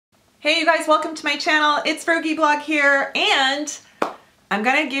Hey you guys, welcome to my channel. It's Frugalistablog here, and I'm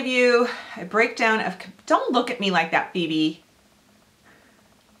gonna give you a breakdown of, don't look at me like that, Phoebe.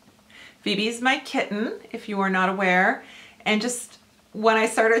 Phoebe's my kitten, if you are not aware, and just when I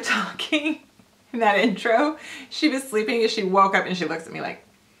started talking in that intro, she was sleeping and she woke up and she looks at me like,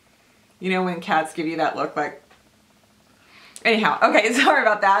 you know when cats give you that look like, anyhow, okay, sorry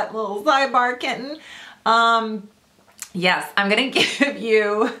about that little sidebar, kitten. Yes, I'm gonna give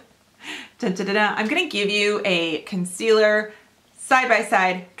you I'm going to give you a concealer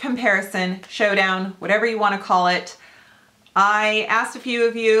side-by-side comparison, showdown, whatever you want to call it. I asked a few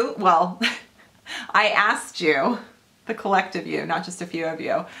of you, well, I asked you, the collective you, not just a few of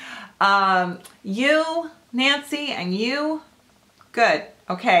you. You, Nancy, and you, good.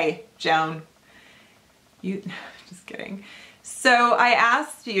 Okay, Joan, you, just kidding. So I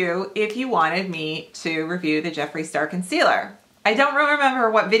asked you if you wanted me to review the Jeffree Star Concealer. I don't remember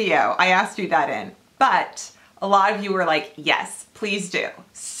what video I asked you that in, but a lot of you were like, yes, please do.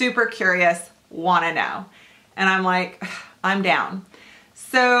 Super curious, wanna know. And I'm like, I'm down.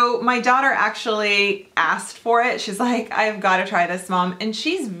 So my daughter actually asked for it. She's like, I've gotta try this, Mom. And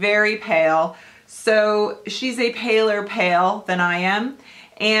she's very pale. So she's a paler pale than I am.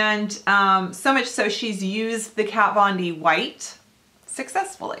 And so much so she's used the Kat Von D white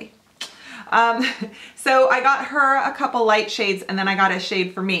successfully. So I got her a couple light shades and then I got a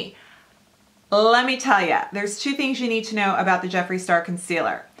shade for me. Let me tell you, there's two things you need to know about the Jeffree Star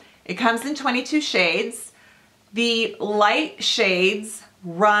Concealer. It comes in 22 shades. The light shades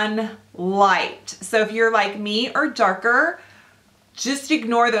run light. So if you're like me or darker, just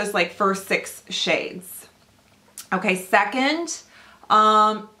ignore those like first 6 shades. Okay, second,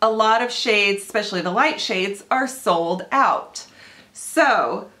 a lot of shades, especially the light shades, are sold out.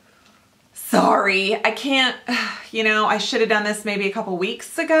 So sorry, I can't, you know, I should have done this maybe a couple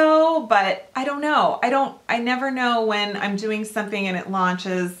weeks ago, but I don't know. I never know when I'm doing something and it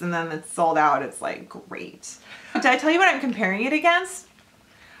launches and then it's sold out. It's like, great. Did I tell you what I'm comparing it against?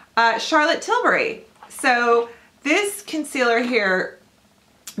 Charlotte Tilbury. So this concealer here,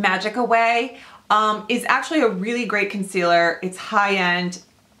 Magic Away, is actually a really great concealer. It's high-end.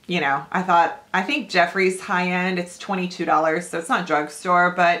 You know, I think Jeffree's high-end, it's $22, so it's not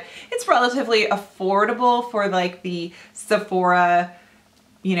drugstore, but it's relatively affordable for like the Sephora,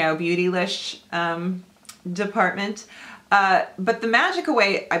 you know, Beautylish department. But the Magic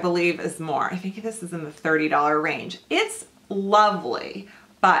Away, I believe, is more. I think this is in the $30 range. It's lovely,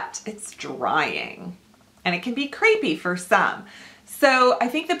 but it's drying, and it can be creepy for some. So I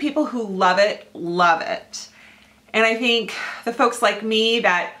think the people who love it, and I think the folks like me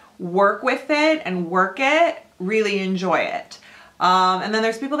that work with it and work it really enjoy it. And then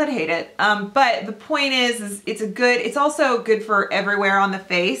there's people that hate it. But the point is it's also good for everywhere on the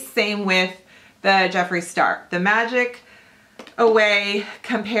face. Same with the Jeffree Star. The Magic Away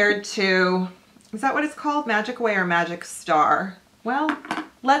compared to, is that what it's called? Magic Away or Magic Star? Well,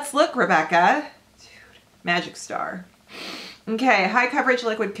 let's look, Rebecca. Dude, Magic Star. Okay, high coverage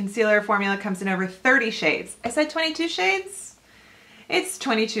liquid concealer formula comes in over 30 shades. I said 22 shades? It's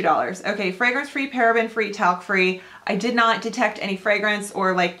 $22. Okay, fragrance-free, paraben-free, talc-free. I did not detect any fragrance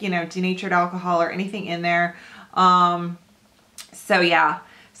or like, you know, denatured alcohol or anything in there. So yeah,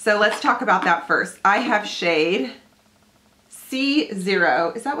 so let's talk about that first. I have shade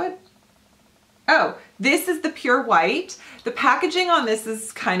C0. Is that what? Oh, this is the pure white. The packaging on this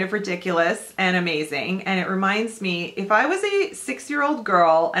is kind of ridiculous and amazing. And it reminds me, if I was a 6-year-old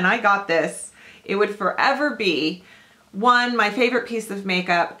girl and I got this, it would forever be, 1, my favorite piece of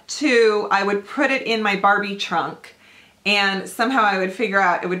makeup. 2, I would put it in my Barbie trunk and somehow I would figure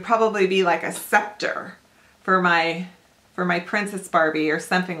out it would probably be like a scepter for my Princess Barbie or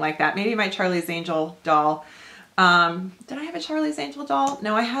something like that. Maybe my Charlie's Angel doll. Did I have a Charlie's Angel doll?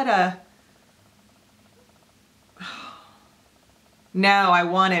 No, I had a... No, I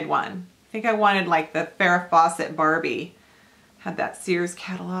wanted one. I think I wanted like the Farrah Fawcett Barbie. Had that Sears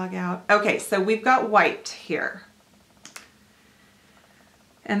catalog out. Okay, so we've got white here.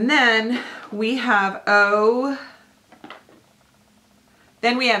 And then we have then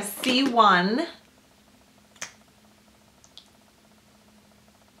we have C1.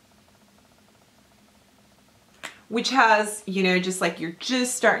 Which has, you know, just like you're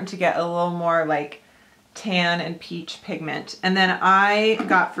just starting to get a little more like tan and peach pigment. And then I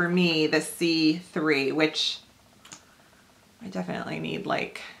got for me the C3, which I definitely need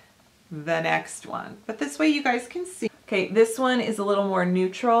like the next one. But this way you guys can see. Okay, this one is a little more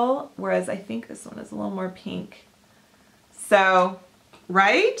neutral, whereas I think this one is a little more pink. So,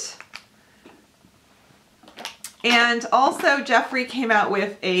 right? And also Jeffree came out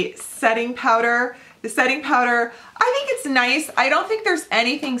with a setting powder. The setting powder, I think it's nice. I don't think there's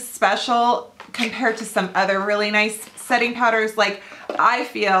anything special compared to some other really nice setting powders. Like, I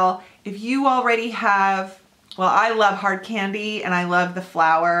feel if you already have, well, I love Hard Candy and I love the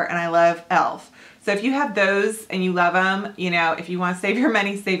Flower and I love e.l.f. So if you have those and you love them, you know, if you want to save your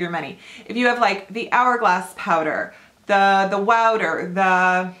money, save your money. If you have like the Hourglass powder, the Wowder,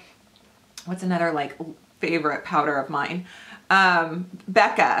 the, what's another like favorite powder of mine?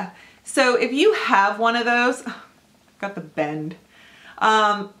 Becca. So if you have one of those, got the bend.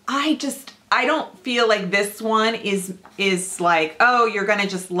 I don't feel like this one is like, oh, you're gonna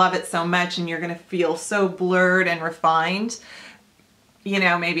just love it so much and you're gonna feel so blurred and refined. You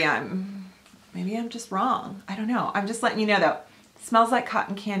know, maybe I'm just wrong. I don't know. I'm just letting you know though. It smells like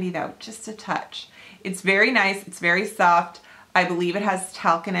cotton candy though, just a touch. It's very nice. It's very soft. I believe it has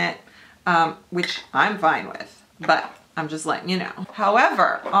talc in it, which I'm fine with, but I'm just letting you know.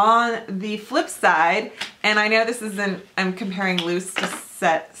 However, on the flip side, and I know this isn't, I'm comparing loose to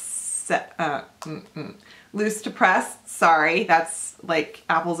loose to pressed. Sorry, that's like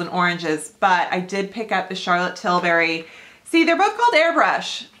apples and oranges, but I did pick up the Charlotte Tilbury. See, they're both called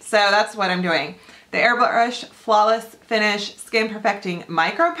Airbrush, so that's what I'm doing. The Airbrush Flawless Finish Skin Perfecting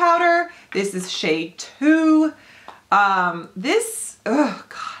Micro Powder. This is shade 2. This, oh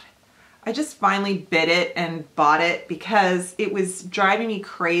God. I just finally bit it and bought it because it was driving me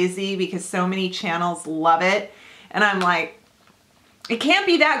crazy because so many channels love it. And I'm like, it can't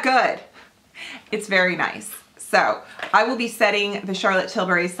be that good. It's very nice. So I will be setting the Charlotte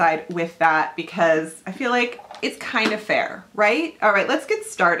Tilbury side with that because I feel like it's kind of fair, right? All right, let's get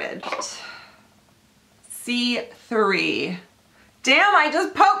started. C3. Damn, I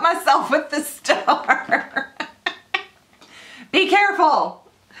just poked myself with the star. Be careful.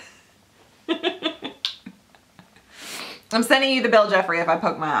 I'm sending you the bill, Jeffree, if I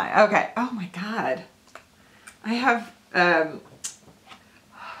poke my eye. Okay. Oh my God. I have,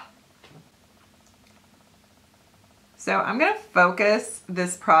 so I'm going to focus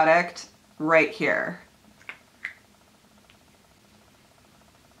this product right here.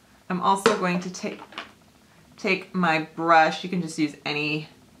 I'm also going to take my brush. You can just use any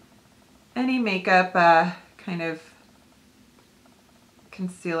makeup kind of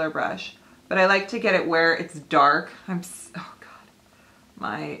concealer brush. But I like to get it where it's dark. Oh God,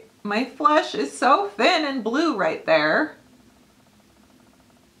 my flesh is so thin and blue right there.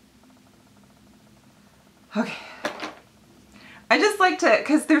 Okay. I just like to,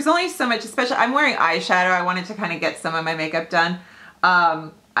 because there's only so much, especially I'm wearing eyeshadow. I wanted to kind of get some of my makeup done.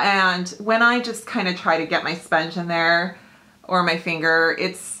 And when I just kind of try to get my sponge in there or my finger,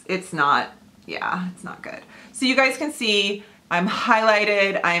 it's not, yeah, it's not good. So you guys can see I'm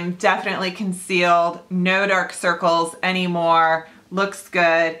highlighted, I'm definitely concealed, no dark circles anymore, looks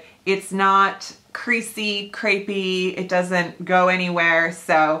good. It's not creasy, crepey, it doesn't go anywhere,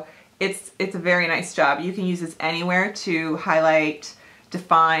 so it's a very nice job. You can use this anywhere to highlight,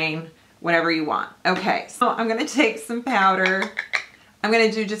 define, whatever you want. Okay, so I'm gonna take some powder. I'm gonna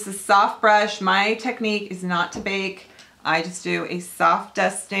do just a soft brush. My technique is not to bake. I just do a soft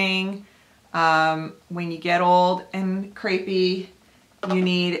dusting. When you get old and crepey, you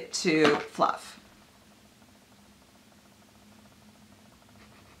need to fluff.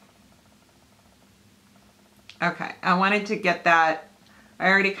 Okay, I wanted to get that. I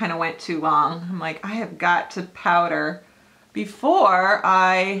already kind of went too long. I'm like, I have got to powder before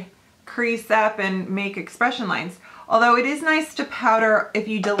I crease up and make expression lines. Although it is nice to powder, if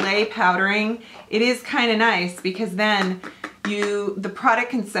you delay powdering, it is kind of nice because then the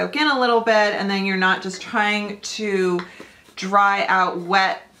product can soak in a little bit and then you're not just trying to dry out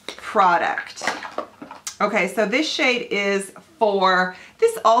wet product. Okay, so this shade is 4.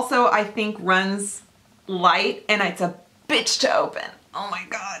 This also, I think, runs light and it's a bitch to open. Oh my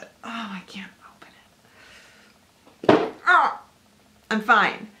God. Oh, I can't open it. Oh, I'm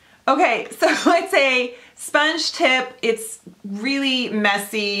fine. Okay, so it's a sponge tip. It's really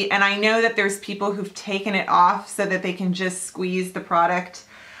messy, and I know that there's people who've taken it off so that they can just squeeze the product.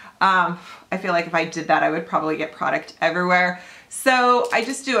 I feel like if I did that, I would probably get product everywhere. So I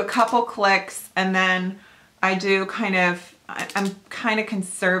just do a couple clicks, and then I do I'm kind of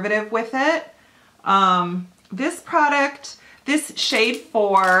conservative with it. This product, this shade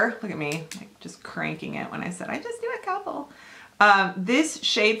 4, look at me, like just cranking it when I said I just do a couple. This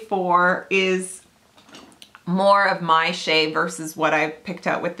shade 4 is more of my shade versus what I picked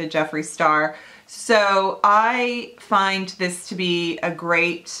out with the Jeffree Star. So I find this to be a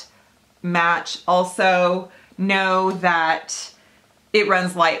great match. Also know that it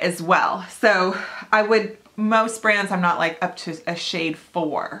runs light as well. So I would most brands I'm not like up to a shade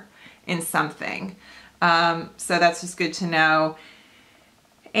 4 in something. So that's just good to know.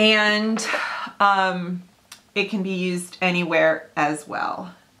 And it can be used anywhere as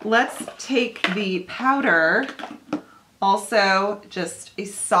well. Let's take the powder, also just a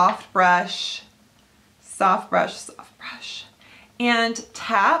soft brush, and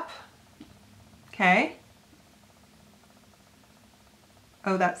tap, okay?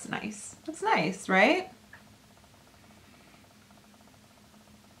 Oh, that's nice. That's nice, right?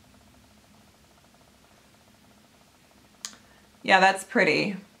 Yeah, that's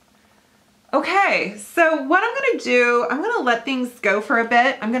pretty. Okay, so what I'm gonna do, I'm gonna let things go for a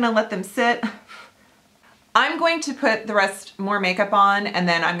bit. I'm gonna let them sit. I'm going to put the rest more makeup on, and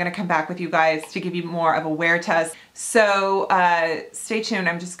then I'm gonna come back with you guys to give you more of a wear test. So stay tuned.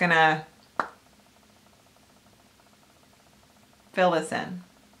 I'm just gonna fill this in.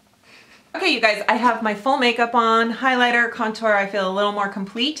 Okay, you guys, I have my full makeup on, highlighter, contour. I feel a little more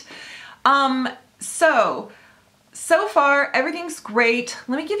complete. So far, everything's great.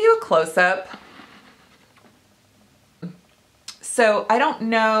 Let me give you a close-up. So I don't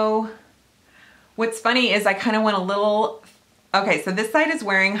know, what's funny is I kind of went a little, okay, so this side is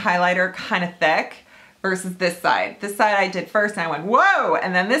wearing highlighter kind of thick versus this side. This side I did first and I went, whoa!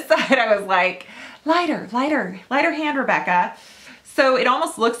 And then this side I was like, lighter hand, Rebecca. So it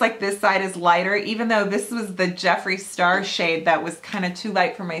almost looks like this side is lighter, even though this was the Jeffree Star shade that was kind of too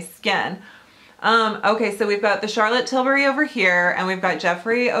light for my skin. Okay, so we've got the Charlotte Tilbury over here and we've got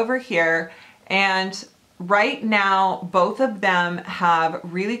Jeffree over here. And right now, both of them have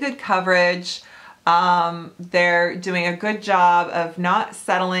really good coverage. They're doing a good job of not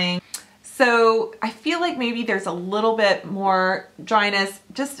settling. So I feel like maybe there's a little bit more dryness,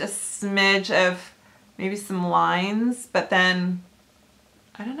 just a smidge of maybe some lines, but then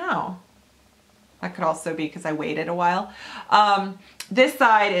I don't know. That could also be because I waited a while. This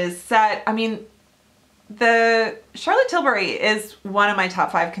side is set. I mean, the Charlotte Tilbury is one of my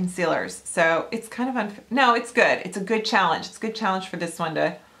top 5 concealers, so it's kind of no, it's good. It's a good challenge. It's a good challenge for this one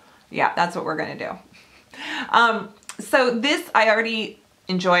to, yeah, that's what we're gonna do. So this, I already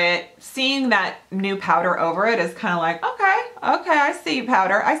enjoy it. Seeing that new powder over it is kind of like, okay, I see you,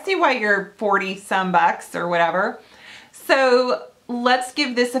 powder. I see why you're 40 some bucks or whatever. So let's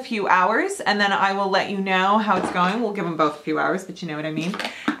give this a few hours and then I will let you know how it's going. We'll give them both a few hours, but you know what I mean.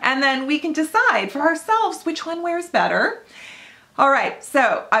 And then we can decide for ourselves which one wears better. All right,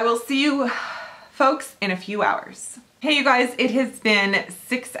 so I will see you folks in a few hours. Hey you guys, it has been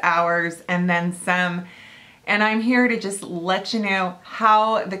 6 hours and then some, and I'm here to just let you know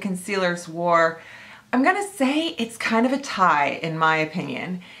how the concealers wore. I'm gonna say it's kind of a tie in my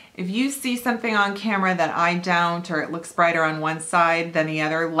opinion. If you see something on camera that I don't, or it looks brighter on one side than the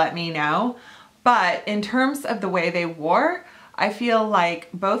other, let me know. But in terms of the way they wore, I feel like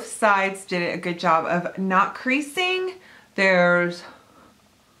both sides did a good job of not creasing. There's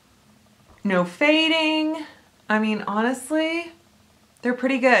no fading. I mean, honestly, they're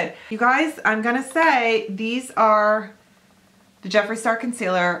pretty good. You guys, I'm gonna say these are, the Jeffree Star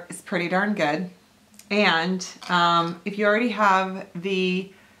concealer is pretty darn good. And if you already have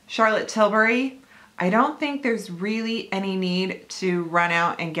the Charlotte Tilbury, I don't think there's really any need to run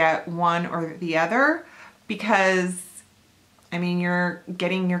out and get one or the other because, I mean, you're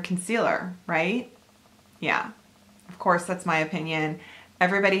getting your concealer, right? Yeah, of course, that's my opinion.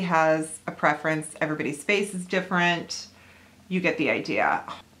 Everybody has a preference. Everybody's face is different. You get the idea.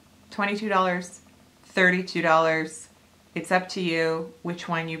 $22, $32. It's up to you which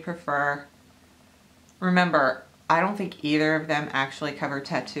one you prefer. Remember, I don't think either of them actually cover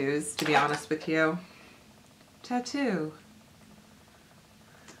tattoos, to be honest with you. Tattoo.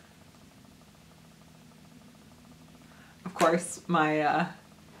 Of course, my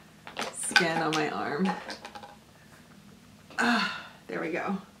skin on my arm. There we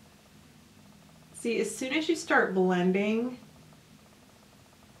go. See, as soon as you start blending,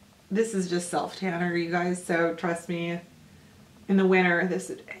 this is just self-tanner, you guys, so trust me, in the winter,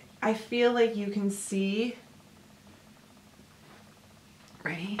 I feel like you can see.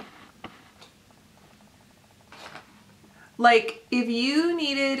 Ready? Like, if you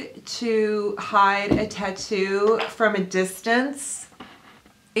needed to hide a tattoo from a distance,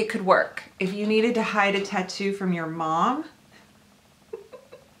 it could work. If you needed to hide a tattoo from your mom,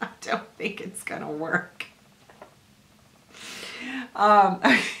 I don't think it's gonna work.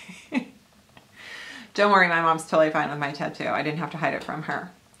 Don't worry, my mom's totally fine with my tattoo. I didn't have to hide it from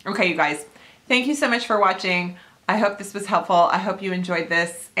her. Okay, you guys, thank you so much for watching. I hope this was helpful. I hope you enjoyed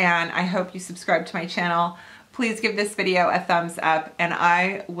this, and I hope you subscribe to my channel. Please give this video a thumbs up, and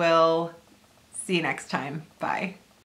I will see See you next time. Bye.